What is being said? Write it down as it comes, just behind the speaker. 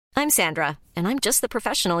I'm Sandra, and I'm just the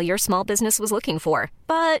professional your small business was looking for.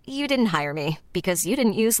 But you didn't hire me because you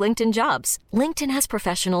didn't use LinkedIn Jobs. LinkedIn has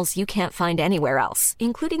professionals you can't find anywhere else,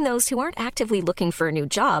 including those who aren't actively looking for a new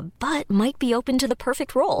job, but might be open to the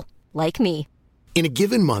perfect role, like me. In a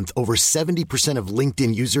given month, over 70% of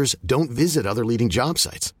LinkedIn users don't visit other leading job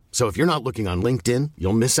sites. So if you're not looking on LinkedIn,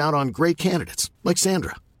 you'll miss out on great candidates like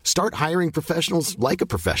Sandra. Start hiring professionals like a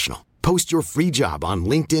professional. Post your free job on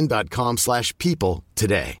linkedin.com/people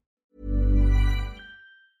today.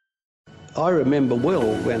 I remember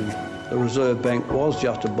well when the Reserve Bank was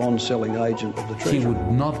just a bond-selling agent of the Treasury. He would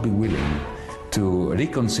not be willing to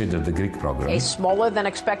reconsider the Greek program. A smaller than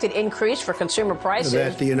expected increase for consumer prices.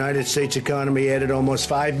 That the United States economy added almost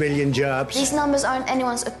 5 million jobs. These numbers aren't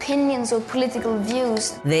anyone's opinions or political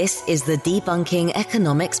views. This is the Debunking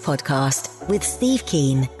Economics Podcast with Steve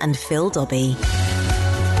Keen and Phil Dobbie.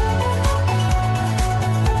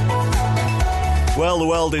 Well, the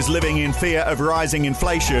world is living in fear of rising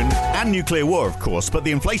inflation and nuclear war, of course, but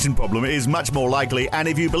the inflation problem is much more likely. And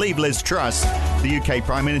if you believe Liz Truss, the UK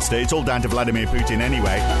Prime Minister, it's all down to Vladimir Putin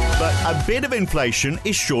anyway. But a bit of inflation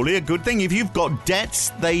is surely a good thing. If you've got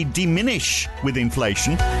debts, they diminish with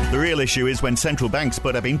inflation. The real issue is when central banks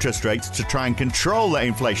put up interest rates to try and control that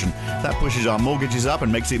inflation. That pushes our mortgages up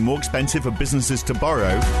and makes it more expensive for businesses to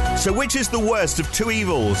borrow. So which is the worst of two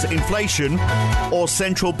evils, inflation or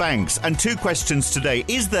central banks? And two questions today.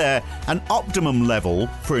 Is there an optimum level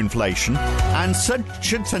for inflation? And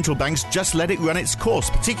should central banks just let it run its course,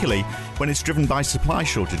 particularly when it's driven by supply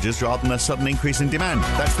shortages rather than a sudden increase in demand?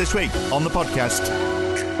 That's this week on the podcast.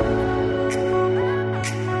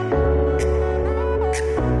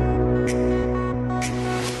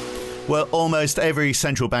 Well, almost every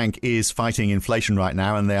central bank is fighting inflation right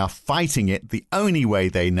now, and they are fighting it the only way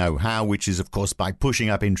they know how, which is, of course, by pushing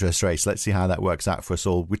up interest rates. Let's see how that works out for us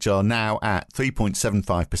all, which are now at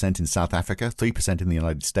 3.75% in South Africa, 3% in the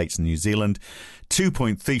United States and New Zealand,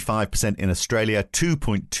 2.35% in Australia,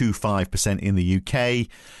 2.25% in the UK.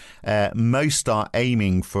 Most are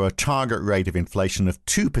aiming for a target rate of inflation of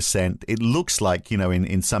 2%. It looks like,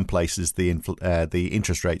 in some places the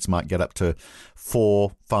interest rates might get up to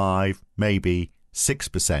 4, 5, maybe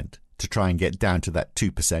 6% to try and get down to that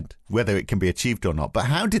 2%, whether it can be achieved or not. But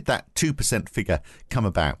how did that 2% figure come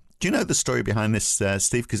about? Do you know the story behind this,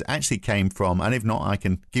 Steve? Because it actually came from, and if not, I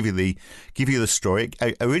can give you the story.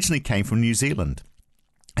 It originally came from New Zealand.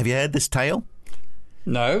 Have you heard this tale?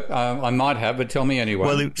 No, I might have, but tell me anyway.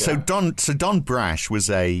 Well, so Don Brash was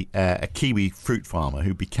a Kiwi fruit farmer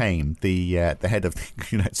who became the head of,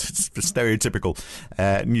 it's a stereotypical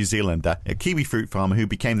New Zealander, a Kiwi fruit farmer who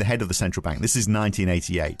became the head of the central bank. This is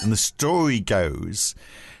 1988, and the story goes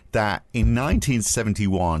that in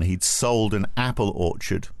 1971 he'd sold an apple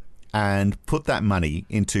orchard and put that money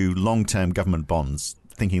into long-term government bonds,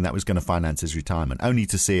 thinking that was going to finance his retirement, only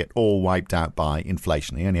to see it all wiped out by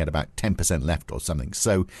inflation. He only had about 10% left or something.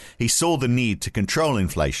 So he saw the need to control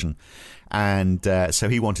inflation, and so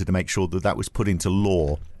he wanted to make sure that that was put into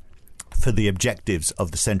law for the objectives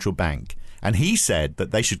of the central bank. And he said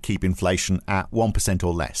that they should keep inflation at 1%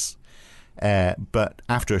 or less. But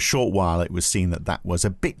after a short while, it was seen that that was a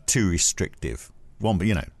bit too restrictive.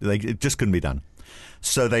 It just couldn't be done.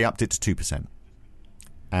 So they upped it to 2%.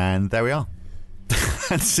 And there we are.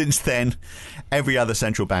 And since then, every other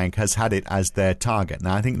central bank has had it as their target.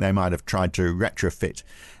 Now, I think they might have tried to retrofit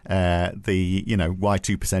why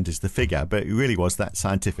 2% is the figure, but it really was that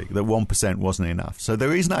scientific, that 1% wasn't enough. So the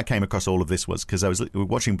reason I came across all of this was because I was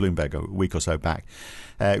watching Bloomberg a week or so back.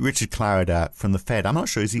 Richard Clarida from the Fed, I'm not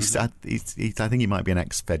sure, I think he might be an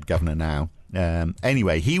ex-Fed governor now.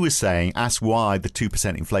 Anyway, he was saying, ask why the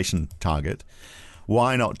 2% inflation target.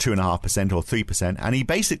 Why not 2.5% or 3%? And he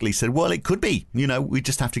basically said, well, it could be. We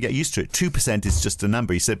just have to get used to it. 2% is just a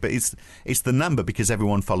number. He said, but it's the number because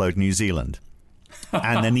everyone followed New Zealand.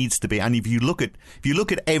 And there needs to be. And if you look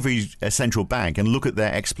at every central bank and look at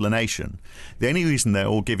their explanation, the only reason they're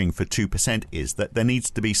all giving for 2% is that there needs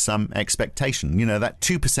to be some expectation. That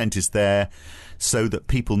 2% is there so that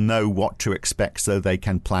people know what to expect so they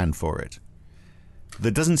can plan for it. There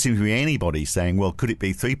doesn't seem to be anybody saying, well, could it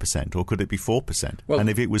be 3% or could it be 4%? Well, and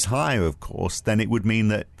if it was higher, of course, then it would mean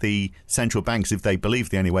that the central banks, if they believe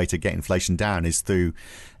the only way to get inflation down is through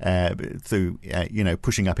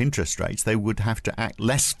pushing up interest rates, they would have to act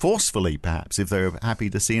less forcefully, perhaps, if they're happy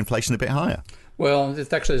to see inflation a bit higher. Well,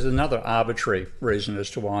 there's another arbitrary reason as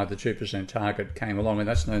to why the 2% target came along, and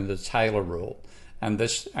that's known as the Taylor rule. And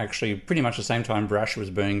this actually, pretty much the same time Brash was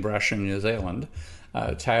being Brash in New Zealand,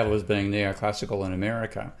 Taylor was being neoclassical in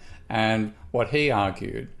America. And what he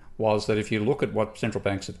argued was that if you look at what central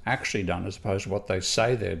banks have actually done as opposed to what they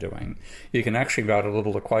say they're doing, you can actually write a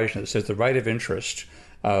little equation that says the rate of interest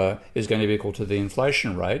is going to be equal to the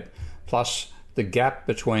inflation rate plus the gap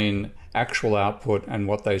between actual output and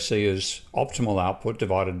what they see as optimal output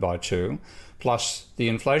divided by 2, plus the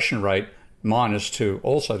inflation rate minus 2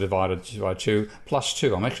 also divided by 2 plus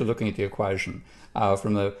 2. I'm actually looking at the equation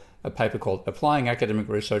from a paper called Applying Academic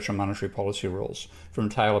Research on Monetary Policy Rules from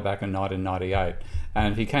Taylor back in 1998.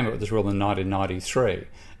 And he came up with this rule in 1993.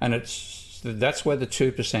 And that's where the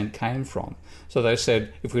 2% came from. So they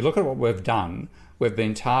said, if we look at what we've done, we've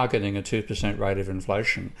been targeting a 2% rate of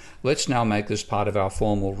inflation. Let's now make this part of our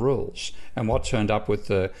formal rules. And what turned up with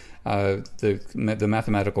the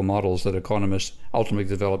mathematical models that economists ultimately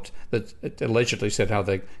developed that allegedly said how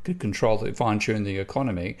they could fine-tune the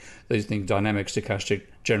economy, these things, dynamic, stochastic,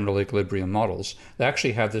 general equilibrium models, they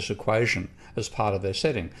actually have this equation as part of their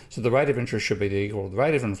setting. So the rate of interest should be equal to the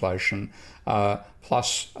rate of inflation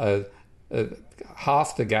plus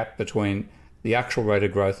half the gap between the actual rate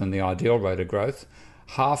of growth and the ideal rate of growth,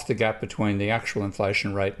 half the gap between the actual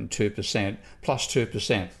inflation rate and 2%, plus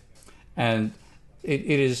 2%. And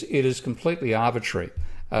it is completely arbitrary,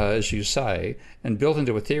 as you say, and built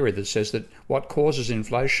into a theory that says that what causes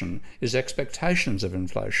inflation is expectations of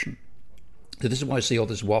inflation. So this is why I see all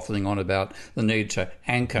this waffling on about the need to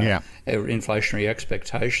anchor inflationary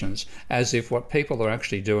expectations, as if what people are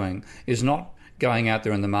actually doing is not going out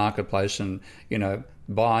there in the marketplace and,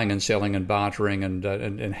 buying and selling and bartering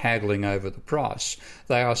and haggling over the price.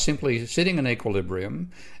 They are simply sitting in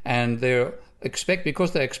equilibrium, and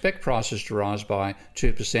because they expect prices to rise by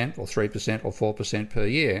 2% or 3% or 4% per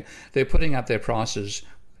year, they're putting up their prices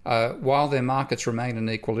while their markets remain in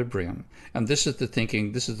equilibrium. And this is the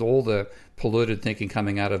thinking, this is all the polluted thinking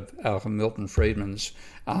coming out of Milton Friedman's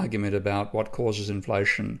argument about what causes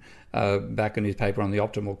inflation back in his paper on the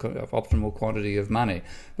optimal quantity of money.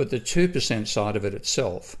 But the 2% side of it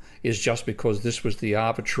itself is just because this was the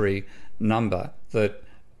arbitrary number that,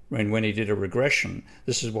 when he did a regression,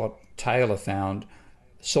 this is what Taylor found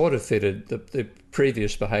sort of fitted the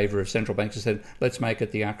previous behaviour of central banks and said, let's make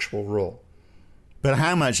it the actual rule. But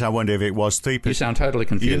how much, I wonder if it was 3%? You sound totally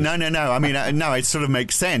confused. No. I mean, no, it sort of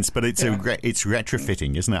makes sense, but it's it's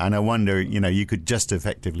retrofitting, isn't it? And I wonder, you could just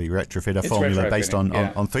effectively retrofit a formula based on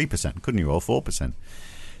 3%, couldn't you, or 4%?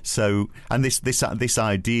 So, and this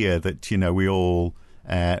idea that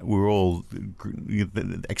we're all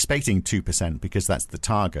expecting 2% because that's the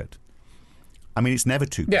target. I mean, it's never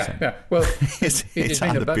 2%. Yeah. Well, it's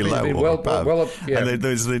either below or above. And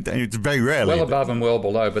it's very rarely well above and well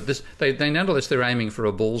below. But they nonetheless they're aiming for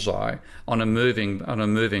a bullseye on a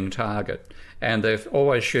moving target, and they're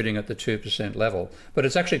always shooting at the 2% level. But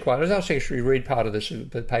it's actually I'll actually read part of this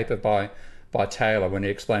paper by Taylor when he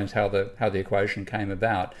explains how the equation came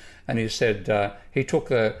about, and he said he took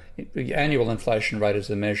the annual inflation rate as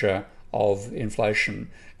the measure of inflation,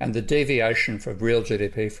 and the deviation for real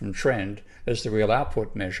GDP from trend as the real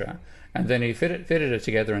output measure. And then he fitted it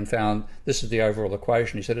together and found this is the overall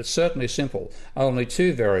equation. He said it's certainly simple. Only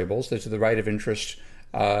two variables, these are the rate of interest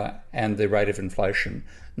and the rate of inflation.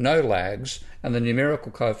 No lags, and the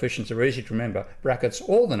numerical coefficients are easy to remember. Brackets,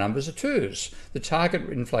 all the numbers are 2s. The target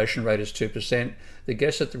inflation rate is 2%, the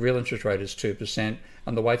guess at the real interest rate is 2%,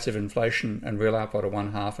 and the weights of inflation and real output are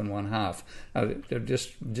 1/2 and 1/2.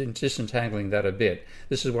 Just disentangling that a bit,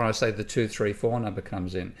 this is where I say the 2, 3, 4 number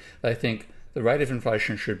comes in. They think the rate of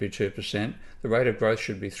inflation should be 2%, the rate of growth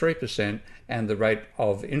should be 3%, and the rate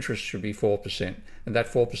of interest should be 4%. And that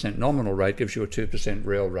 4% nominal rate gives you a 2%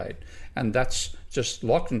 real rate. And that's just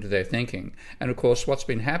locked into their thinking. And of course, what's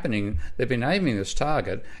been happening, they've been aiming this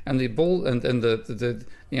target, and the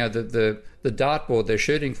dartboard they're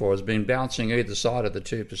shooting for has been bouncing either side of the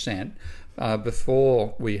 2%.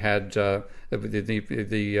 Before we had the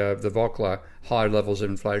Volcker high levels of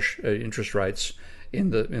inflation, interest rates in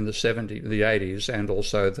the 70s, the 80s, and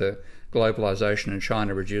also the globalization in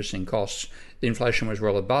China reducing costs, the inflation was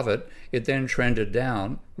well above it. It then trended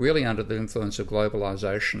down, really under the influence of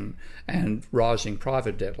globalization and rising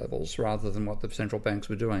private debt levels, rather than what the central banks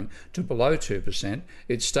were doing, to below 2%.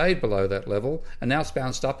 It stayed below that level, and now it's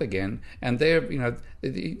bounced up again. And there,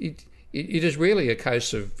 it is really a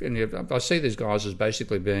case of, I see these guys as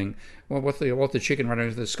basically being, what the chicken running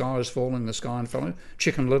into the sky is falling, the sky and falling.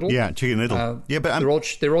 Chicken Little. Yeah, Chicken Little. But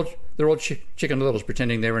they're all Chicken Littles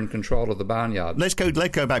pretending they're in control of the barnyard. Let's go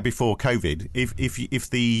back before COVID. If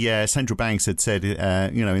the central banks had said,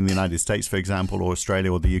 in the United States, for example, or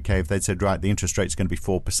Australia or the UK, if they'd said, right, the interest rate's going to be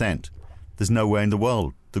 4%, there's nowhere in the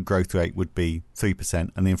world the growth rate would be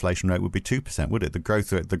 3% and the inflation rate would be 2%, would it? The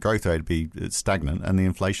growth rate would be stagnant and the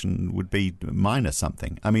inflation would be minus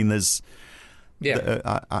something. I mean, there's...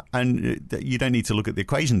 Yeah, and you don't need to look at the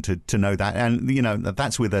equation to know that. And, you know,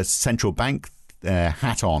 that's with a central bank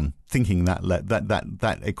hat on, thinking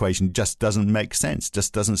that equation just doesn't make sense,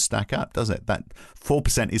 just doesn't stack up, does it? That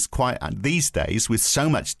 4% is quite, these days, with so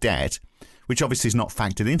much debt, which obviously is not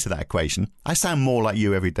factored into that equation. I sound more like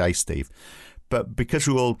you every day, Steve. But because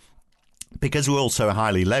we're all so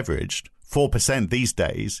highly leveraged, 4% these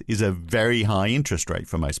days is a very high interest rate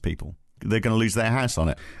for most people. They're going to lose their house on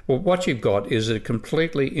it. Well, what you've got is a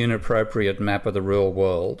completely inappropriate map of the real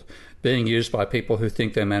world being used by people who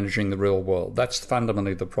think they're managing the real world. That's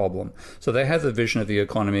fundamentally the problem. So they have the vision of the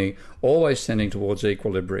economy always tending towards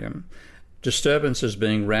equilibrium, disturbances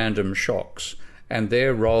being random shocks, and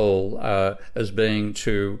their role as being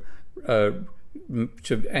to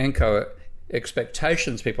anchor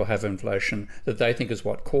expectations people have of inflation that they think is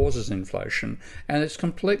what causes inflation, and it's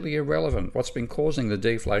completely irrelevant. What's been causing the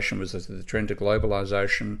deflation was the trend to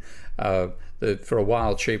globalization, for a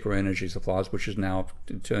while cheaper energy supplies, which is now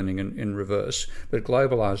turning in reverse, but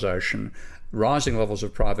globalization, rising levels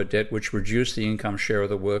of private debt, which reduce the income share of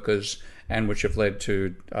the workers and which have led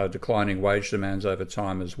to declining wage demands over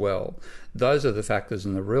time as well. Those are the factors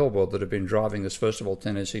in the real world that have been driving this, first of all,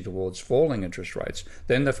 tendency towards falling interest rates,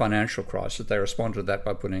 then the financial crisis. They responded to that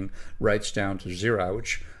by putting rates down to zero,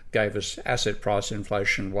 which gave us asset price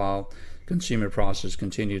inflation while consumer prices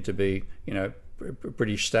continued to be, you know,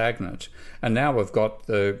 pretty stagnant. And now we've got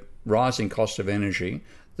the rising cost of energy,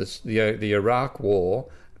 the Iraq war,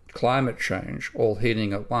 climate change all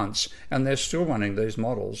hitting at once, and they're still running these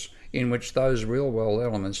models in which those real world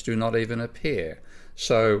elements do not even appear.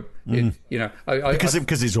 So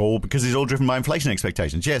because it's all driven by inflation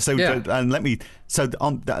expectations. Yeah. So and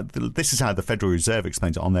this is how the Federal Reserve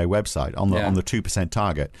explains it on their website on the 2%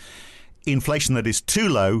 target. Inflation that is too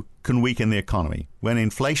low can weaken the economy. When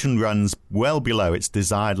inflation runs well below its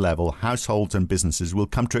desired level, households and businesses will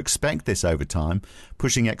come to expect this over time,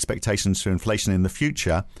 pushing expectations for inflation in the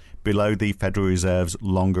future below the Federal Reserve's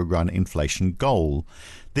longer-run inflation goal.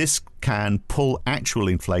 This can pull actual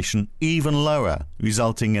inflation even lower,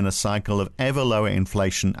 resulting in a cycle of ever lower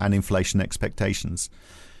inflation and inflation expectations.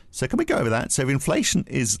 So can we go over that? So if inflation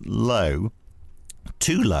is low,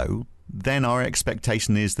 too low, then our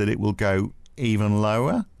expectation is that it will go even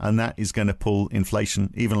lower, and that is going to pull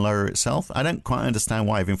inflation even lower itself. I don't quite understand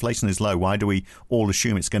why, if inflation is low, why do we all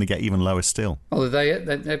assume it's going to get even lower still? Well,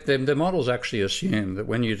 the models actually assume that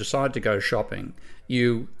when you decide to go shopping,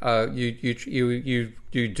 you do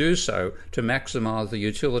so to maximise the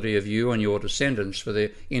utility of you and your descendants for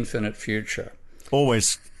the infinite future.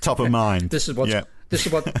 Always top of mind. This is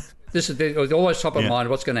always top of mind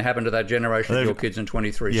what's going to happen to that generation of your kids in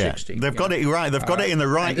 2360. Yeah. They've got it right. They've got it in the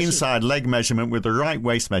right inside leg measurement with the right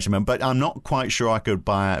waist measurement, but I'm not quite sure I could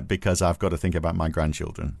buy it because I've got to think about my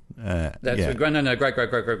grandchildren. Great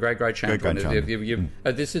grandchildren.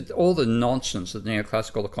 This is all the nonsense that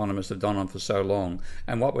neoclassical economists have done on for so long,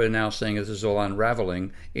 and what we're now seeing is this is all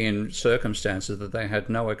unravelling in circumstances that they had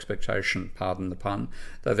no expectation, pardon the pun,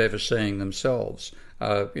 of ever seeing themselves.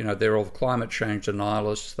 They're all climate change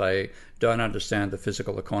denialists. They don't understand the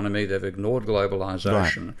physical economy. They've ignored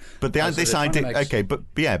globalization. Right. But this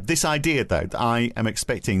idea, though, that I am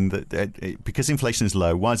expecting that because inflation is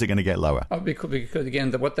low, why is it going to get lower? Because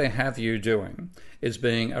again, what they have you doing is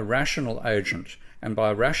being a rational agent, and by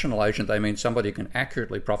a rational agent, they mean somebody who can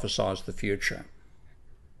accurately prophesize the future.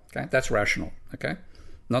 Okay, that's rational. Okay.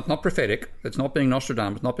 Not prophetic. It's not being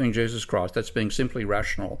Nostradamus, not being Jesus Christ. That's being simply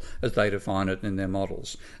rational as they define it in their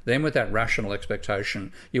models. Then with that rational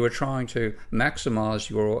expectation, you are trying to maximise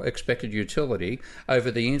your expected utility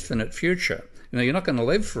over the infinite future. You're not going to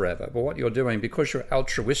live forever, but what you're doing, because you're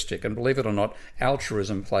altruistic, and believe it or not,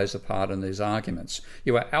 altruism plays a part in these arguments.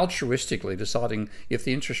 You are altruistically deciding if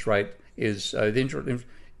the interest rate is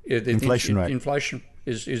inflation rate. Inflation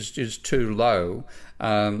is too low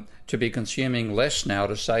to be consuming less now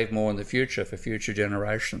to save more in the future for future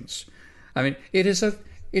generations. I mean, it's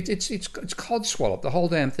codswallop. The whole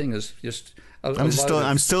damn thing is just. I'm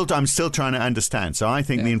still trying to understand. So I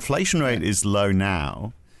think the inflation rate is low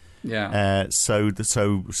now. Yeah. So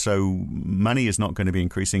money is not going to be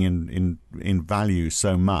increasing in value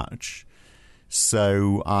so much.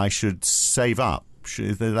 So I should save up.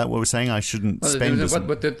 Is that what we're saying? I shouldn't spend.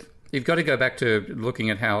 You've got to go back to looking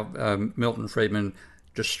at how Milton Friedman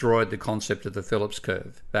destroyed the concept of the Phillips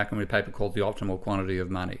curve back in a paper called The Optimal Quantity of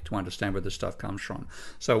Money to understand where this stuff comes from.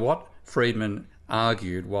 So what Friedman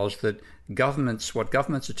argued was that what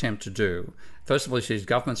governments attempt to do, first of all, he says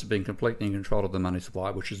governments have been completely in control of the money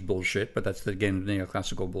supply, which is bullshit, but that's, again,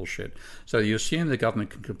 neoclassical bullshit. So you assume the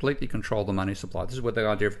government can completely control the money supply. This is where the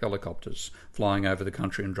idea of helicopters flying over the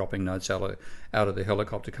country and dropping notes out of the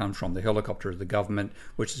helicopter comes from. The helicopter is the government,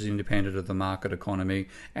 which is independent of the market economy,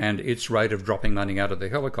 and its rate of dropping money out of the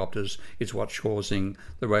helicopters is what's causing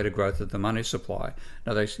the rate of growth of the money supply.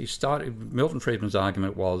 Now, Milton Friedman's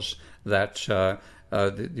argument was that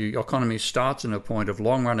the economy starts in a point of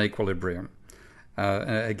long-run equilibrium.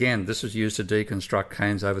 Again, this is used to deconstruct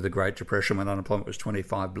Keynes over the Great Depression when unemployment was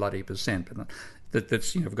 25%.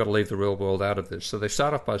 That's you've got to leave the real world out of this. So they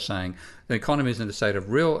start off by saying the economy is in a state of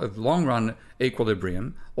long-run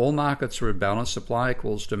equilibrium. All markets are in balance. Supply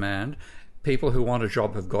equals demand. People who want a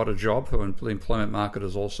job have got a job. The employment market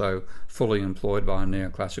is also fully employed by a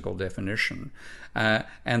neoclassical definition.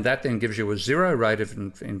 And that then gives you a zero rate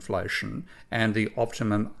of inflation and the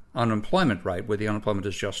optimum unemployment rate, where the unemployment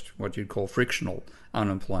is just what you'd call frictional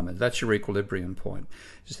unemployment. That's your equilibrium point.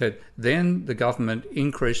 Then the government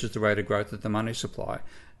increases the rate of growth of the money supply.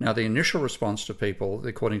 Now, the initial response to people,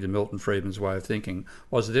 according to Milton Friedman's way of thinking,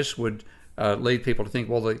 was this would lead people to think,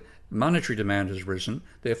 well, the monetary demand has risen,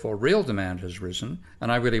 therefore real demand has risen,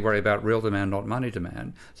 and I really worry about real demand, not money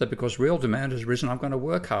demand. So because real demand has risen, I'm going to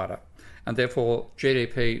work harder. And therefore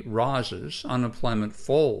GDP rises, unemployment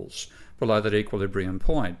falls below that equilibrium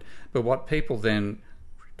point. But what people then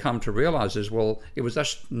come to realise is, well, it was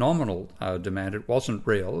just nominal demand, it wasn't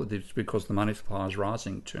real, it's because the money supply is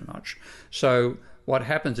rising too much. So what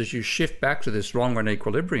happens is you shift back to this long-run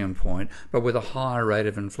equilibrium point, but with a higher rate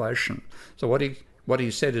of inflation. So what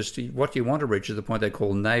he said is what you want to reach is the point they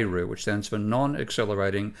call NAIRU, which stands for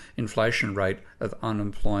non-accelerating inflation rate of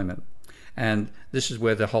unemployment. And this is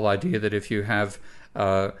where the whole idea that if you have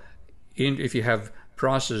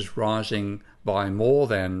prices rising by more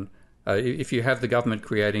than if you have the government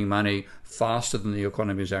creating money faster than the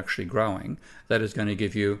economy is actually growing, that is going to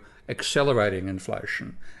give you accelerating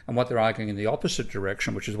inflation. And what they're arguing in the opposite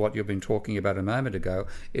direction, which is what you've been talking about a moment ago,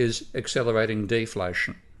 is accelerating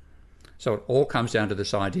deflation. So it all comes down to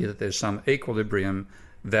this idea that there's some equilibrium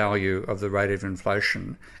value of the rate of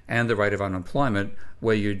inflation and the rate of unemployment,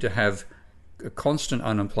 where you have a constant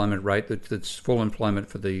unemployment rate that's full employment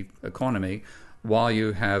for the economy, while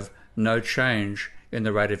you have no change in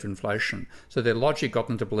the rate of inflation. So their logic got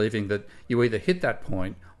them to believing that you either hit that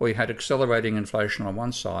point or you had accelerating inflation on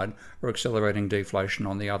one side or accelerating deflation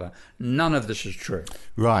on the other. None of this is true.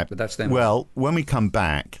 Right. But that's them. Well, when we come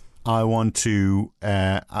back, I want to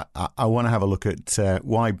have a look at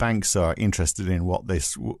why banks are interested in what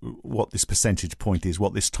this percentage point is,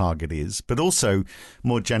 what this target is, but also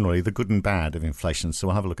more generally the good and bad of inflation. So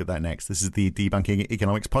we'll have a look at that next. This is the Debunking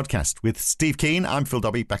Economics podcast with Steve Keen. I'm Phil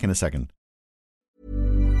Dobbie. Back in a second.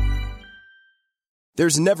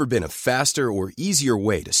 There's never been a faster or easier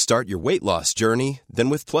way to start your weight loss journey than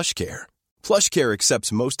with PlushCare. PlushCare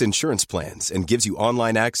accepts most insurance plans and gives you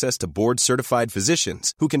online access to board-certified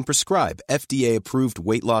physicians who can prescribe FDA-approved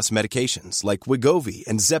weight loss medications like Wegovy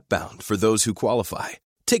and Zepbound for those who qualify.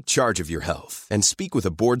 Take charge of your health and speak with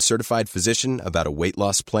a board-certified physician about a weight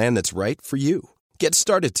loss plan that's right for you. Get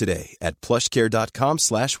started today at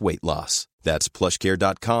plushcare.com/weight loss. That's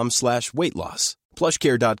plushcare.com/weight loss.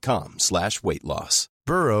 plushcare.com/weight loss.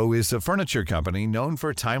 Burrow is a furniture company known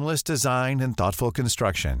for timeless design and thoughtful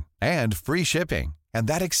construction and free shipping, and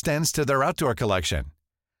that extends to their outdoor collection.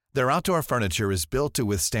 Their outdoor furniture is built to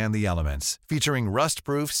withstand the elements, featuring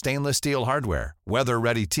rust-proof stainless steel hardware,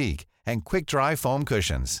 weather-ready teak, and quick-dry foam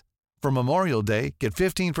cushions. For Memorial Day, get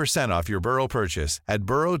 15% off your Burrow purchase at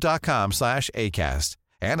burrow.com/acast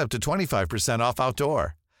and up to 25% off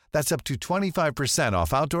outdoor. That's up to 25%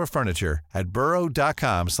 off outdoor furniture at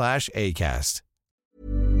burrow.com/acast.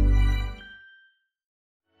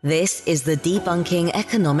 This is the Debunking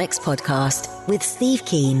Economics podcast with Steve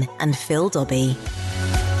Keen and Phil Dobbie.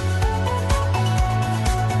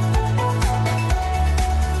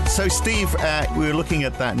 So, Steve, we were looking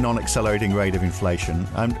at that non-accelerating rate of inflation,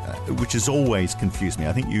 which has always confused me.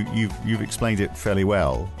 I think you've explained it fairly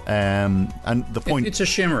well. And the point... It's a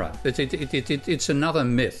chimera. It's another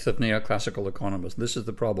myth of neoclassical economists. This is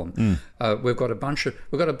the problem. We've got a bunch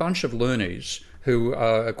of loonies who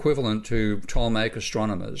are equivalent to Ptolemaic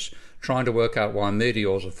astronomers trying to work out why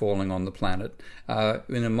meteors are falling on the planet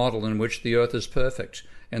in a model in which the Earth is perfect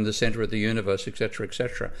in the centre of the universe, etc.,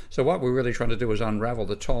 etc. So what we're really trying to do is unravel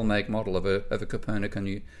the Ptolemaic model of a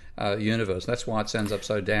Copernican universe. That's why it ends up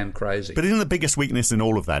so damn crazy. But isn't the biggest weakness in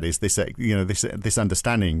all of that is this, this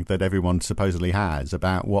understanding that everyone supposedly has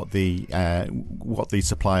about what the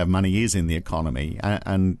supply of money is in the economy,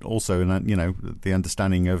 and also the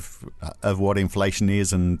understanding of what inflation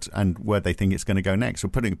is and where they think it's going to go next.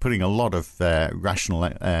 We're putting a lot of rational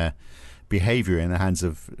behaviour in the hands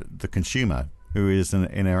of the consumer, who is an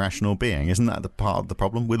irrational being. Isn't that the part of the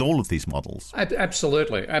problem with all of these models?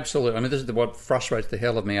 Absolutely. I mean, this is what frustrates the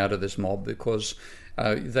hell of me out of this mob, because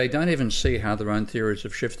they don't even see how their own theories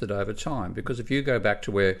have shifted over time. Because if you go back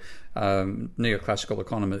to where neoclassical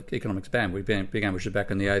economics began, which is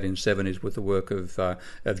back in the 1870s with the work of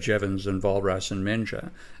Jevons and Walras and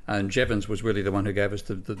Menger. And Jevons was really the one who gave us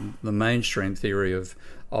the mainstream theory of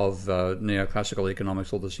neoclassical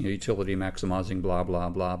economics, all this utility maximizing, blah, blah,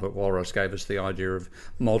 blah. But Walras gave us the idea of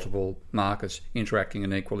multiple markets interacting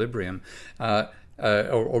in equilibrium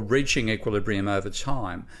or reaching equilibrium over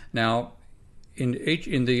time. Now, in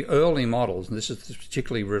the early models, and this is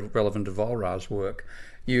particularly relevant to Walras' work,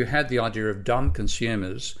 you had the idea of dumb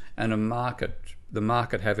consumers and the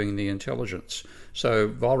market having the intelligence. So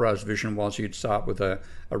Walras' vision was you'd start with a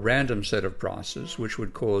random set of prices, which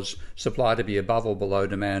would cause supply to be above or below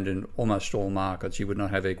demand in almost all markets. You would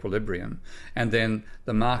not have equilibrium. And then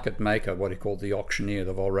the market maker, what he called the auctioneer,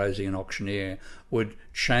 the Walrasian auctioneer, would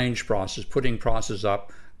change prices, putting prices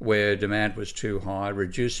up where demand was too high,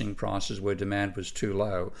 reducing prices where demand was too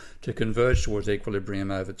low, to converge towards equilibrium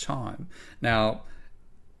over time. Now,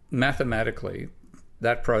 mathematically,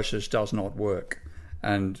 that process does not work.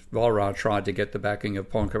 And Walras tried to get the backing of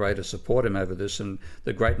Poincaré to support him over this, and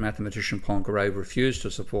the great mathematician Poincaré refused to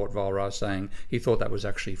support Walras, saying he thought that was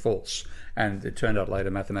actually false. And it turned out later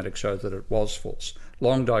mathematics shows that it was false.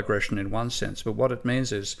 Long digression in one sense, but what it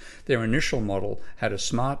means is their initial model had a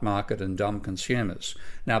smart market and dumb consumers.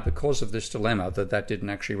 Now, because of this dilemma that didn't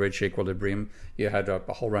actually reach equilibrium, you had a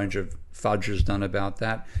whole range of fudges done about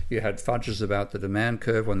that. You had fudges about the demand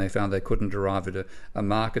curve when they found they couldn't derive a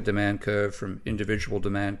market demand curve from individual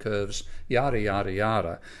demand curves, yada, yada,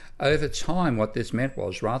 yada. Over time, what this meant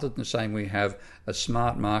was, rather than saying we have a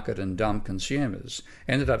smart market and dumb consumers,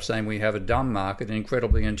 ended up saying we have a dumb market and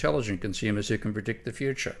incredibly intelligent consumers who can predict the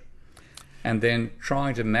future. And then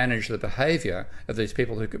trying to manage the behaviour of these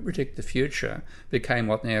people who could predict the future became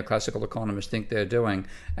what neoclassical economists think they're doing.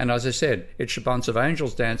 And as I said, it's a bunch of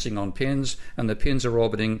angels dancing on pins, and the pins are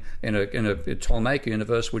orbiting in a Ptolemaic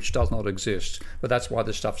universe which does not exist. But that's why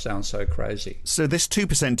this stuff sounds so crazy. So this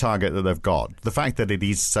 2% target that they've got, the fact that it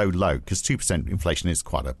is so low, because 2% inflation is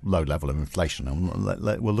quite a low level of inflation, and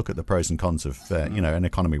we'll look at the pros and cons of an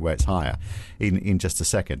economy where it's higher in just a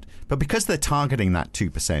second. But because they're targeting that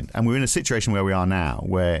 2%, and we're in a situation where we are now,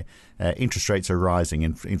 where interest rates are rising,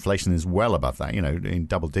 inflation is well above that, in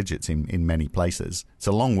double digits in many places. It's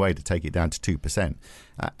a long way to take it down to 2%.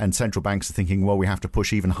 And central banks are thinking, well, we have to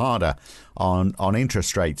push even harder on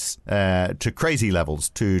interest rates to crazy levels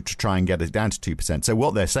to try and get it down to 2%. So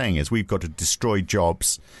what they're saying is we've got to destroy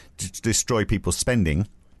jobs, to destroy people's spending.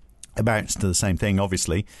 Amounts to the same thing,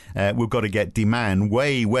 obviously. We've got to get demand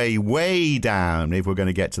way, way, way down if we're going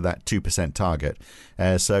to get to that 2% target.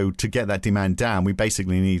 So to get that demand down, we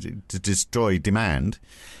basically need to destroy demand,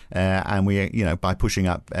 and by pushing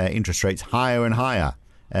up interest rates higher and higher.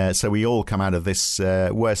 So we all come out of this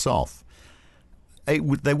worse off. They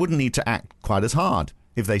wouldn't need to act quite as hard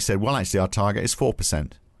if they said, well, actually, our target is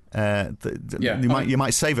 4%. You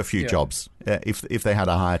might save a few jobs if they had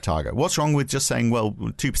a higher target. What's wrong with just saying, well,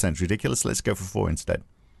 2% is ridiculous, let's go for 4 instead?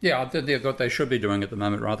 Yeah, what they should be doing at the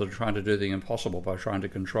moment, rather than trying to do the impossible by trying to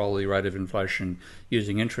control the rate of inflation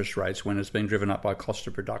using interest rates when it's been driven up by cost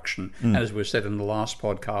of production, and as we said in the last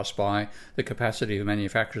podcast, by the capacity of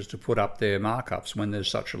manufacturers to put up their markups when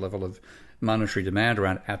there's such a level of monetary demand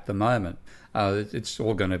around at the moment. It's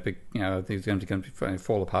all going to be, it's going to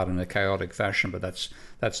fall apart in a chaotic fashion, but that's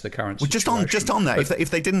the current situation. Just on that, if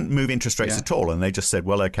they didn't move interest rates at all, and they just said,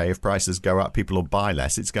 well, okay, if prices go up, people will buy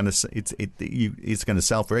less. It's going to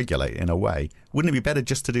self-regulate in a way. Wouldn't it be better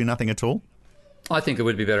just to do nothing at all? I think it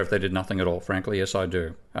would be better if they did nothing at all. Frankly, yes, I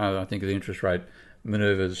do. I think the interest rate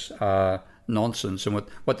manoeuvres are nonsense, and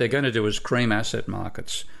what they're going to do is cream asset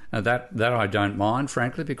markets. Now that I don't mind,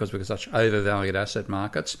 frankly, because we've got such overvalued asset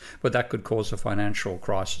markets, but that could cause a financial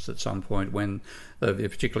crisis at some point when,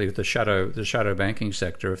 particularly with the shadow banking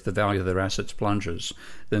sector, if the value of their assets plunges,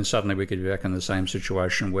 then suddenly we could be back in the same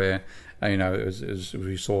situation where, as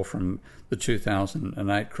we saw from the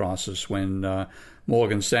 2008 crisis when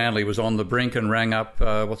Morgan Stanley was on the brink and rang up,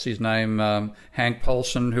 what's his name, Hank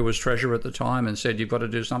Paulson, who was treasurer at the time, and said, you've got to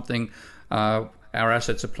do something our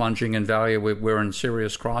assets are plunging in value. We're in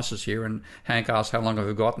serious crisis here. And Hank asked, how long have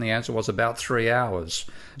we got? And the answer was about 3 hours.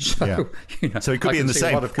 So, so it could be in the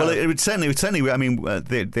same. Well, it would certainly. I mean,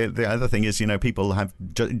 the other thing is, people have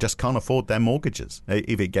just can't afford their mortgages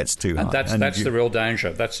if it gets too high. And that's the real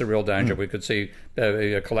danger. That's the real danger. We could see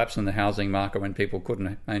a collapse in the housing market when people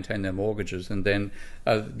couldn't maintain their mortgages, and then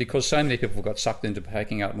because so many people got sucked into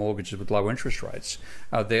taking out mortgages with low interest rates,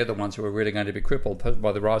 they're the ones who are really going to be crippled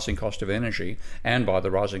by the rising cost of energy and by the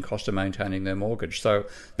rising cost of maintaining their mortgage. So,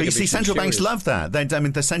 but you see, central banks love that.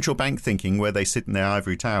 The central bank thinking, where they sit in their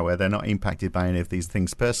ivory tower, where they're not impacted by any of these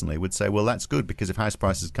things personally, would say, well, that's good, because if house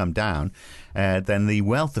prices come down, then the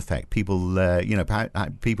wealth effect, people,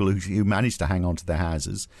 people who manage to hang on to their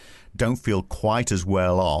houses don't feel quite as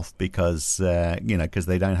well off because they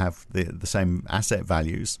don't have the same asset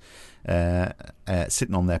values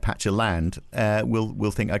sitting on their patch of land.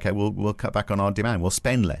 We'll think, okay, we'll cut back on our demand. We'll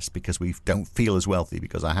spend less because we don't feel as wealthy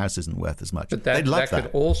because our house isn't worth as much. But they'd love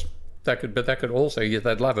that. That could also,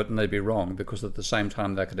 they'd love it and they'd be wrong, because at the same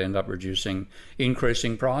time that could end up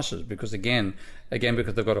increasing prices, because again,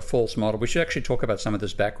 because they've got a false model. We should actually talk about some of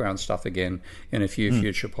this background stuff again in a few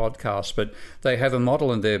future podcasts, but they have a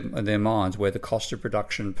model in their minds where the cost of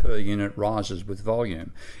production per unit rises with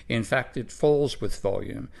volume. In fact, it falls with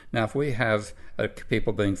volume. Now, if we have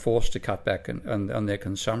people being forced to cut back on their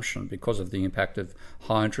consumption because of the impact of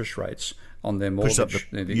high interest rates on their mortgage,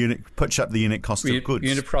 push up the unit cost of goods.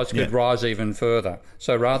 Unit price could rise even further.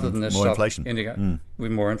 So rather than this more stuff inflation,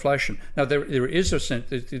 with more inflation. Now there is a sense.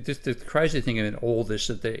 The crazy thing in all this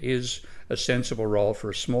that there is a sensible role for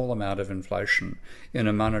a small amount of inflation in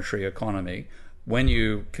a monetary economy when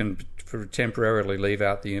you can temporarily leave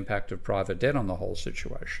out the impact of private debt on the whole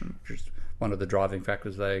situation, which is one of the driving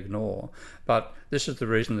factors they ignore. But this is the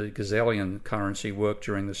reason the gazillion currency worked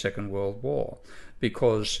during the Second World War,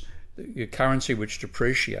 because the currency which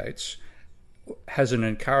depreciates has an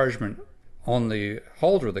encouragement on the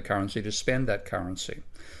holder of the currency to spend that currency.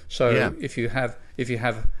 So if you have,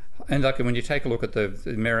 and like when you take a look at the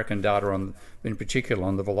American data in particular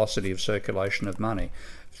on the velocity of circulation of money,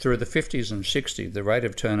 through the 50s and 60s, the rate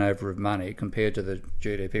of turnover of money compared to the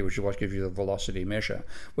GDP, which is what gives you the velocity measure,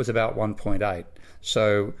 was about 1.8.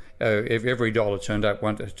 So if every dollar turned over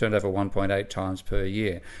 1.8 times per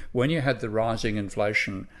year. When you had the rising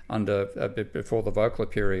inflation before the Volcker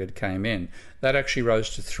period came in, that actually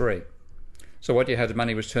rose to 3. So what you had,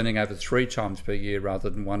 money was turning over 3 times per year rather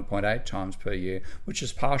than 1.8 times per year, which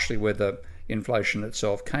is partially where the inflation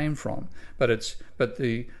itself came from. But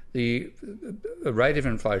the rate of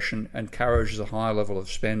inflation encourages a higher level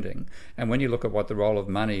of spending. And when you look at what the role of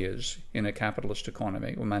money is in a capitalist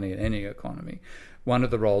economy, or money in any economy, one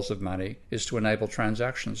of the roles of money is to enable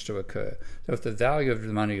transactions to occur. So if the value of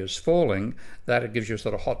the money is falling, that gives you a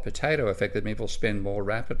sort of hot potato effect that people spend more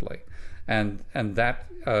rapidly. And that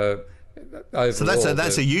so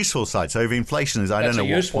that's a useful side. So if inflation is, I don't know what point.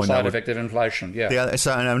 That's a useful side effect of inflation,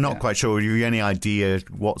 So I'm not quite sure. Do you have any idea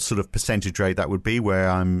what sort of percentage rate that would be, where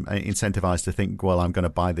I'm incentivized to think, well, I'm going to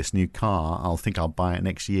buy this new car. I'll buy it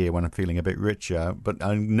next year when I'm feeling a bit richer. But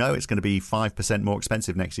I know it's going to be 5% more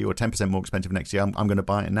expensive next year or 10% more expensive next year. I'm going to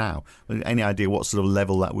buy it now. Any idea what sort of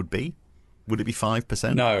level that would be? Would it be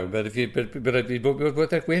 5%? No, but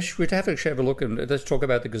we should actually have a look, and let's talk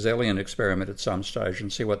about the Gazillion experiment at some stage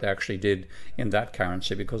and see what they actually did in that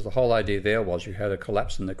currency, because the whole idea there was you had a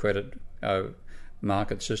collapse in the credit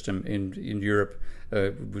market system in Europe.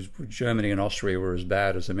 Germany and Austria were as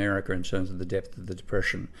bad as America in terms of the depth of the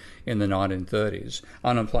depression in the 1930s.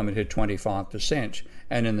 Unemployment hit 25%,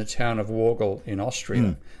 and in the town of Worgl in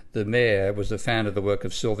Austria, the mayor was a fan of the work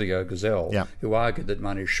of Silvio Gesell, who argued that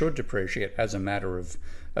money should depreciate as a matter of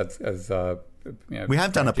we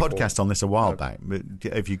have done a podcast on this a while back.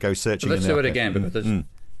 If you go searching, let's do it again, because there's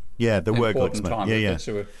the Worgl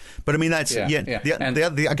experiment. But I mean, that's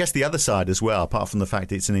I guess the other side as well, apart from the fact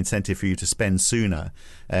that it's an incentive for you to spend sooner,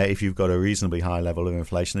 if you've got a reasonably high level of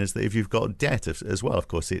inflation, is that if you've got debt as well, of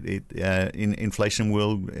course, inflation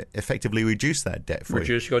will effectively reduce that debt for you.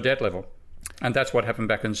 Reduce your debt level. And that's what happened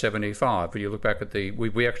back in 75. When you look back at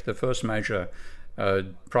the first major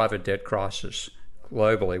private debt crisis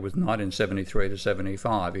globally was 1973 to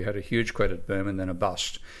 75. You had a huge credit boom and then a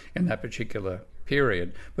bust in that particular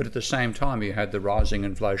period. But at the same time, you had the rising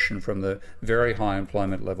inflation from the very high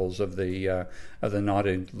employment levels of the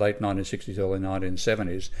late 1960s, early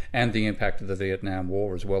 1970s, and the impact of the Vietnam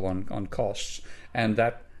War as well on costs. And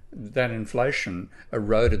that inflation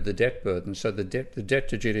eroded the debt burden, so the debt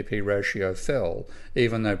to GDP ratio fell,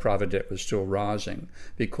 even though private debt was still rising,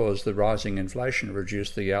 because the rising inflation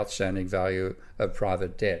reduced the outstanding value of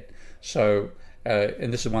private debt. So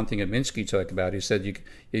and this is one thing that Minsky talked about. He said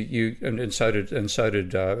and so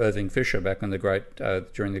did Irving Fisher back in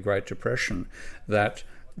during the Great Depression, that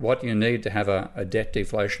what you need to have a debt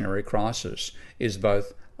deflationary crisis is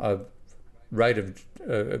both a rate of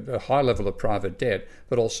a high level of private debt,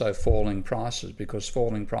 but also falling prices, because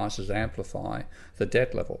falling prices amplify the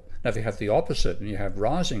debt level. Now, if you have the opposite and you have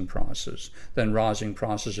rising prices, then rising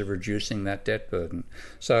prices are reducing that debt burden.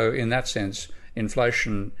 So in that sense,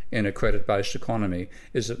 inflation in a credit-based economy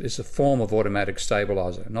is a form of automatic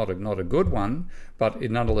stabilizer. Not a good one, but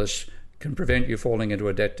it nonetheless can prevent you falling into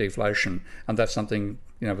a debt deflation. And that's something,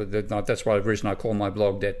 that's why the reason I call my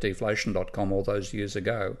blog debtdeflation.com all those years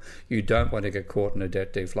ago. You don't want to get caught in a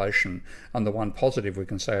debt deflation. And the one positive we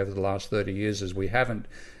can say over the last 30 years is we haven't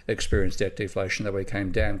experienced debt deflation, that we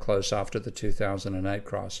came down close after the 2008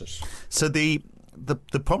 crisis. So the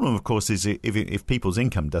problem, of course, is if people's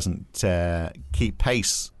income doesn't keep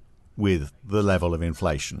pace with the level of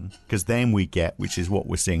inflation, because then we get, which is what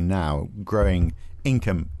we're seeing now, growing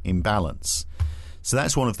income imbalance. So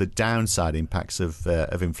that's one of the downside impacts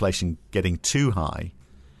of inflation getting too high.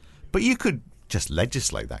 But you could just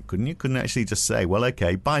legislate that, couldn't you? Couldn't actually just say, well,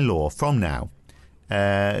 okay, by law, from now,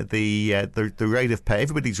 the rate of pay,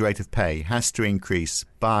 everybody's rate of pay has to increase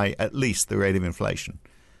by at least the rate of inflation.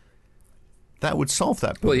 That would solve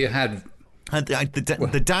that problem. Well, you had...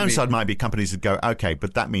 The downside might be companies would go, okay,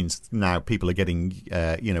 but that means now people are getting,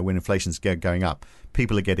 when inflation's going up,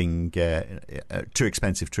 people are getting too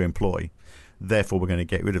expensive to employ. Therefore, we're going to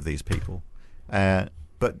get rid of these people.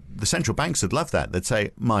 But the central banks would love that. They'd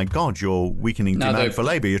say, my God, you're weakening demand for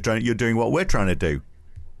labour. You're doing what we're trying to do.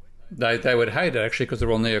 They would hate it, actually, because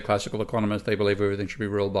they're all neoclassical economists. They believe everything should be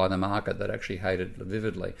ruled by the market. They'd actually hate it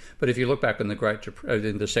vividly. But if you look back in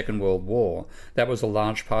the Second World War, that was a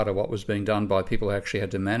large part of what was being done by people who actually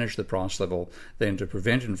had to manage the price level then to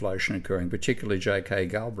prevent inflation occurring, particularly J.K.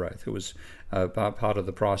 Galbraith, who was part of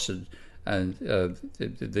the price and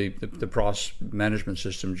the price management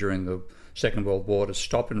system during the Second World War to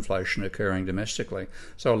stop inflation occurring domestically.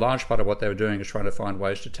 So a large part of what they were doing is trying to find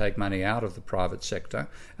ways to take money out of the private sector,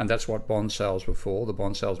 and that's what bond sales were for. The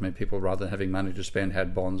bond sales meant people, rather than having money to spend,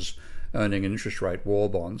 had bonds earning an interest rate, war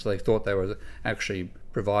bonds. They thought they were actually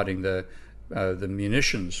providing the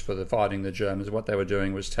munitions for the fighting the Germans. What they were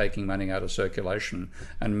doing was taking money out of circulation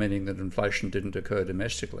and meaning that inflation didn't occur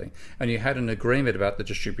domestically. And you had an agreement about the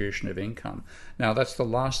distribution of income. Now, that's the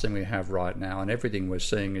last thing we have right now, and everything we're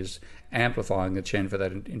seeing is amplifying the trend for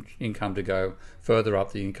that income to go further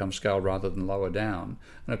up the income scale rather than lower down.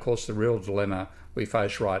 And of course, the real dilemma we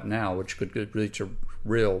face right now, which could lead to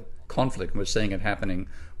real conflict, and we're seeing it happening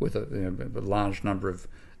with a large number of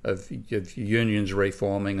unions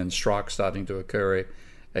reforming and strikes starting to occur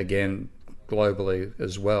again globally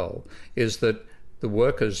as well, is that the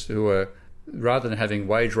workers who are, rather than having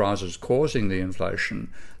wage rises causing the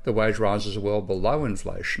inflation, the wage rises are well below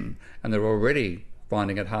inflation, and they're already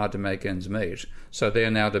finding it hard to make ends meet. So they're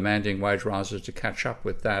now demanding wage rises to catch up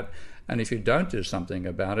with that. And if you don't do something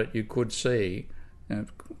about it, you could see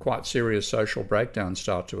quite serious social breakdowns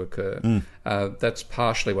start to occur. That's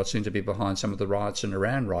partially what seems to be behind some of the riots in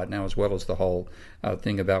Iran right now, as well as the whole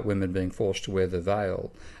thing about women being forced to wear the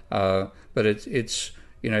veil. But it's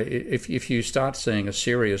if you start seeing a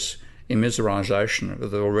serious immiseration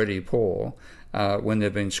of the already poor when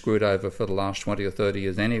they've been screwed over for the last 20 or 30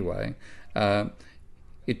 years anyway,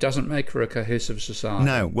 it doesn't make for a cohesive society.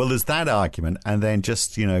 No, well, there's that argument, and then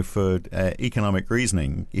just for economic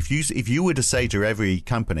reasoning, if you were to say to every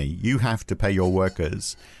company, you have to pay your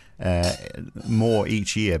workers more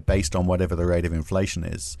each year based on whatever the rate of inflation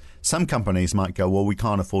is, some companies might go, well, we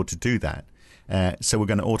can't afford to do that, so we're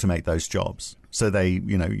going to automate those jobs. So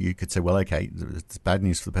you could say, well, okay, it's bad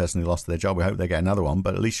news for the person who lost their job. We hope they get another one,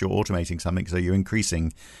 but at least you're automating something, so you're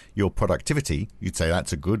increasing your productivity. You'd say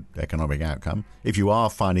that's a good economic outcome. If you are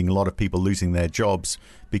finding a lot of people losing their jobs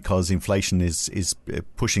because inflation is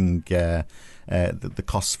pushing the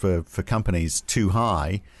costs for companies too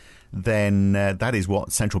high, then that is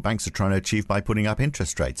what central banks are trying to achieve by putting up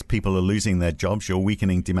interest rates. People are losing their jobs. You're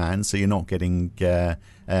weakening demand, so you're not getting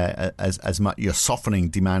as much. You're softening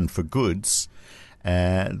demand for goods.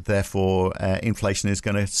 Therefore, inflation is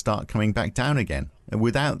going to start coming back down again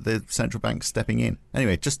without the central bank stepping in.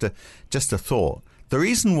 Anyway, just a thought. The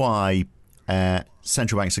reason why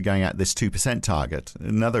central banks are going at this 2% target,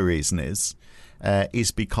 another reason is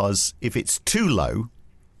because if it's too low,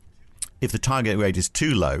 if the target rate is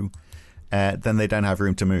too low, then they don't have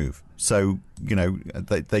room to move. So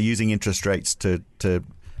they're using interest rates to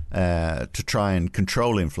try and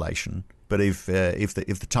control inflation. But if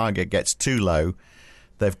the target gets too low,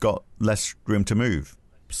 they've got less room to move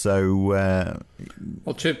So,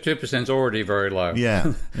 well, 2% is already very low.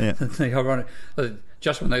 Yeah, yeah. The ironic,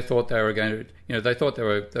 just when they thought they were going to, they thought they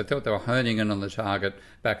were honing in on the target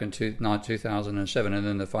back in 2007, and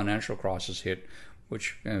then the financial crisis hit,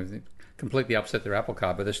 which completely upset their apple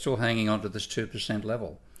cart. But they're still hanging on to this 2%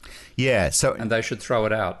 level. Yeah, and they should throw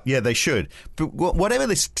it out. Yeah, they should. But whatever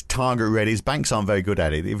this target rate is, banks aren't very good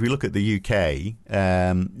at it. If we look at the UK,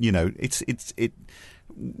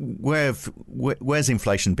 where's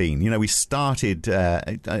inflation been? We started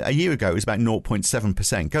a year ago. It was about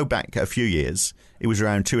 0.7%. Go back a few years, it was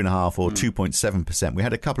around 2.5 or 2.7%. We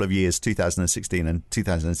had a couple of years, 2016 and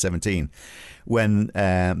 2017, when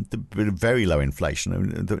very low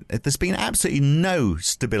inflation. There's been absolutely no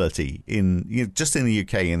stability just in the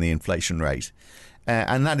UK in the inflation rate.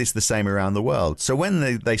 And that is the same around the world. So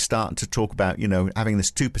when they start to talk about, having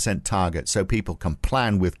this 2% target so people can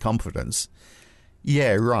plan with confidence,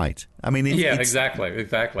 yeah, right. I mean, exactly.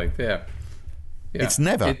 Yeah. It's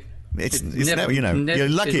never. It's never. You're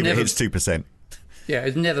lucky if it hits 2%. Yeah,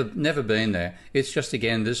 it's never been there. It's just,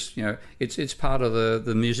 again, this. It's part of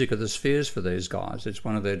the music of the spheres for these guys. It's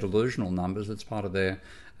one of their delusional numbers. It's part of their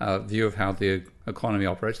view of how the economy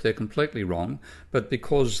operates. They're completely wrong, but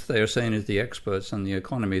because they are seen as the experts on the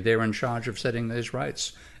economy, they're in charge of setting these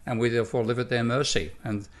rates, and we therefore live at their mercy.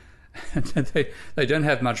 And they don't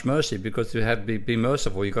have much mercy, because to be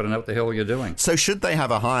merciful, you've got to know what the hell you're doing. So should they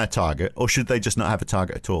have a higher target, or should they just not have a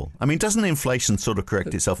target at all? I mean, doesn't inflation sort of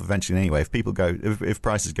correct itself eventually anyway? If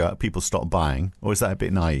prices go up, people stop buying, or is that a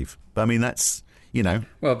bit naive? But I mean, that's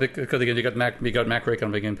Well, because again, you got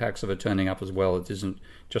macroeconomic impacts of it turning up as well. It isn't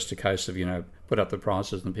just a case of put up the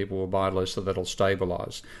prices and people will buy less, so that'll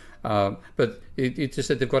stabilise. But it's just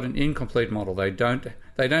that they've got an incomplete model. They don't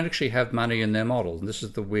actually have money in their model, and this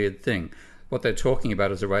is the weird thing. What they're talking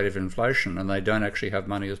about is the rate of inflation, and they don't actually have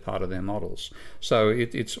money as part of their models. So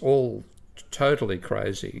it's all totally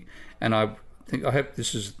crazy. And I hope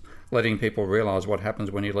this is letting people realise what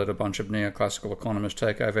happens when you let a bunch of neoclassical economists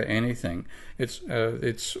take over anything. They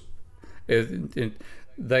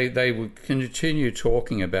will continue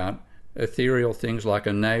talking about ethereal things like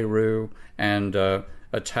a Nehru and a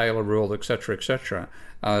Taylor rule, etc.,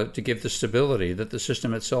 to give the stability that the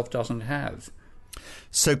system itself doesn't have.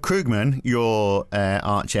 So Krugman, your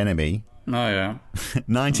arch enemy. Oh yeah.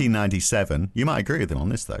 1997. You might agree with him on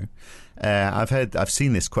this though. I've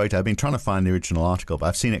seen this quote. I've been trying to find the original article, but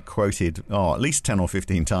I've seen it quoted at least 10 or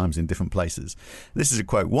 15 times in different places. This is a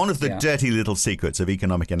quote. One of the dirty little secrets of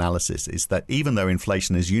economic analysis is that even though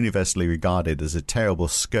inflation is universally regarded as a terrible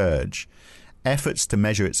scourge, efforts to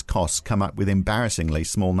measure its costs come up with embarrassingly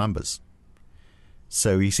small numbers.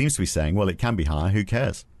 So he seems to be saying, well, it can be higher. Who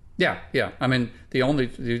cares? Yeah. I mean,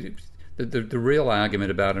 the real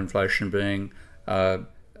argument about inflation being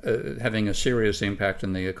having a serious impact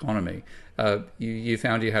in the economy, you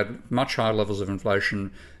found you had much higher levels of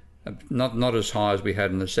inflation, not as high as we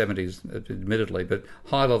had in the 70s, admittedly, but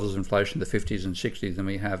high levels of inflation in the 50s and 60s than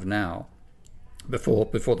we have now, before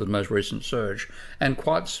the most recent surge, and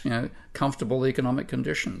quite comfortable economic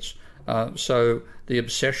conditions. So the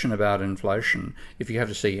obsession about inflation, if you have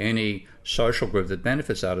to see any social group that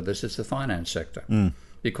benefits out of this, it's the finance sector.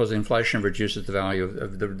 Because inflation reduces the value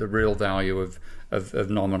of the real value of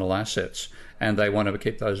nominal assets, and they want to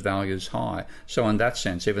keep those values high. So in that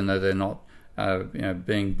sense, even though they're not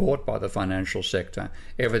being bought by the financial sector,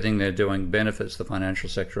 everything they're doing benefits the financial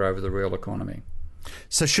sector over the real economy.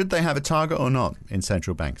 So should they have a target or not in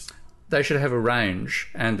central banks? They should have a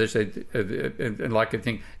range, and they say, I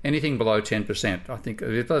think anything below 10%. I think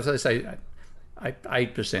if they say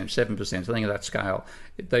 8%, 7%, something of that scale,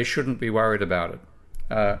 they shouldn't be worried about it.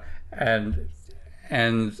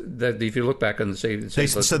 And that if you look back and see,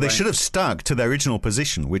 so they should have stuck to their original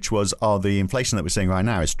position, which was, the inflation that we're seeing right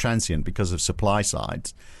now is transient because of supply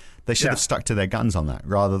sides. They should have stuck to their guns on that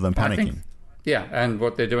rather than panicking. And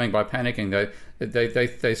what they're doing by panicking,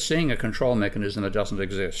 they're seeing a control mechanism that doesn't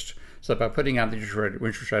exist. So by putting up the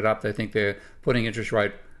interest rate up, they think they're putting interest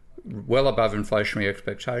rate well above inflationary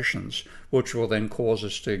expectations, which will then cause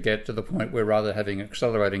us to get to the point where rather having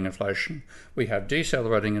accelerating inflation, we have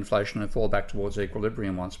decelerating inflation and fall back towards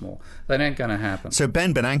equilibrium once more. That ain't going to happen. So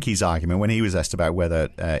Ben Bernanke's argument, when he was asked about whether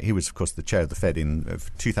he was, of course, the chair of the Fed in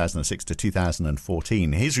 2006 to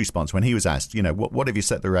 2014, his response when he was asked, what if you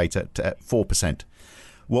set the rate at 4%?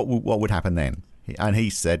 What would happen then? And he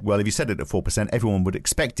said, well, if you set it at 4%, everyone would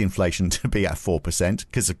expect inflation to be at 4%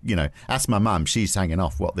 because, ask my mum, she's hanging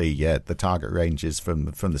off what the target range is from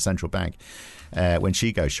the central bank when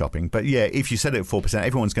she goes shopping. But, if you set it at 4%,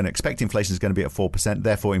 everyone's going to expect inflation is going to be at 4%.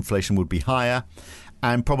 Therefore, inflation would be higher.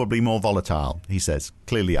 and probably more volatile, he says,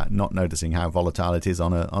 clearly not noticing how volatile it is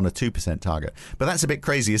on a 2% target. But that's a bit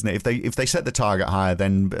crazy, isn't it? If they set the target higher,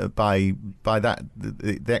 then by that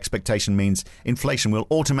the expectation means inflation will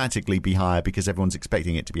automatically be higher because everyone's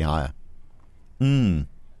expecting it to be higher. And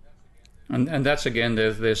that's, again,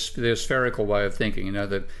 their spherical way of thinking,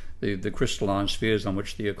 that the crystalline spheres on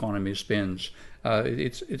which the economy spins.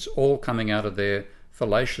 It's all coming out of their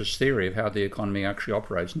fallacious theory of how the economy actually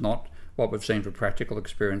operates, not what we've seen for practical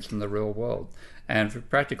experience in the real world. And for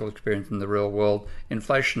practical experience in the real world,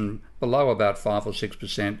 inflation below about 5 or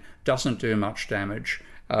 6% doesn't do much damage.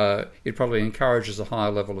 It probably encourages a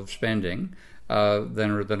higher level of spending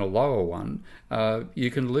than a lower one. You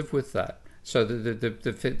can live with that. So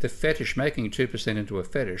the fetish, making 2% into a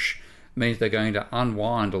fetish, means they're going to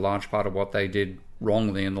unwind a large part of what they did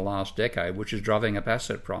wrongly in the last decade, which is driving up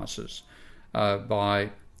asset prices by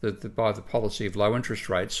the policy of low interest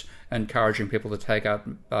rates, encouraging people to take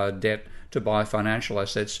out debt to buy financial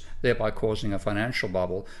assets, thereby causing a financial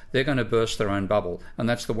bubble. They're going to burst their own bubble, and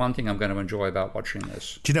that's the one thing I'm going to enjoy about watching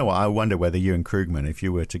this. Do you know what? I wonder whether you and Krugman, if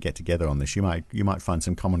you were to get together on this, you might find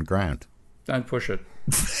some common ground. Don't push it.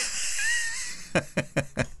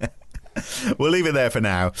 We'll leave it there for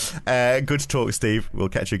now. Good to talk, Steve. We'll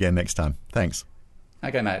catch you again next time. Thanks.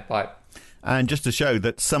 Okay, mate. Bye. And just to show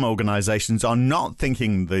that some organisations are not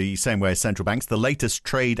thinking the same way as central banks, the latest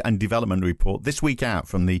Trade and Development report this week out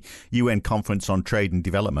from the UN Conference on Trade and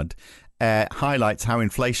Development highlights how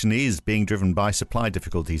inflation is being driven by supply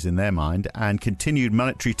difficulties in their mind and continued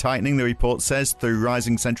monetary tightening, the report says, through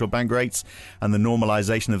rising central bank rates and the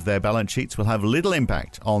normalisation of their balance sheets will have little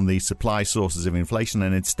impact on the supply sources of inflation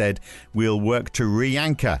and instead will work to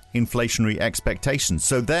re-anchor inflationary expectations.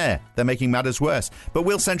 So they're making matters worse. But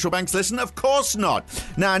will central banks listen? Of course not.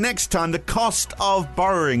 Now, next time, the cost of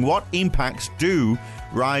borrowing. What impacts do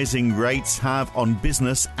rising rates have on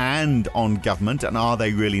business and on government, and are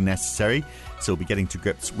they really necessary? So we'll be getting to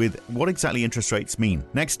grips with what exactly interest rates mean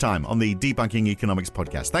next time on the Debunking Economics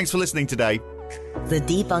podcast. Thanks for listening today. The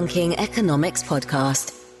Debunking Economics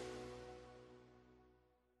podcast.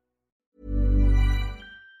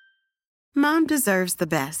 Mom deserves the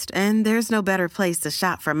best, and there's no better place to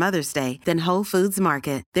shop for Mother's Day than Whole Foods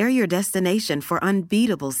Market. They're your destination for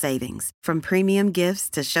unbeatable savings, from premium gifts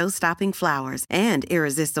to show-stopping flowers and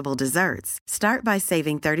irresistible desserts. Start by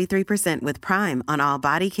saving 33% with Prime on all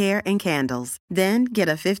body care and candles. Then get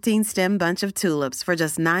a 15-stem bunch of tulips for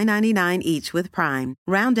just $9.99 each with Prime.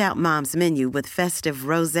 Round out Mom's menu with festive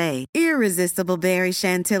rosé, irresistible berry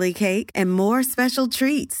chantilly cake, and more special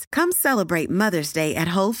treats. Come celebrate Mother's Day at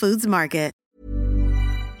Whole Foods Market.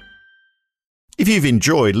 If you've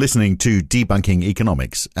enjoyed listening to Debunking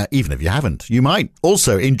Economics, even if you haven't, you might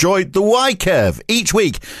also enjoy The Y-Curve. Each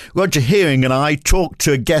week, Roger Hearing and I talk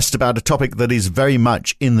to a guest about a topic that is very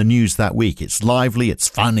much in the news that week. It's lively, it's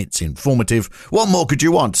fun, it's informative. What more could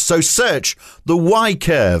you want? So search The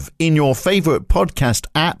Y-Curve in your favourite podcast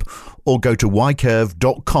app or go to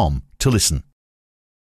ycurve.com to listen.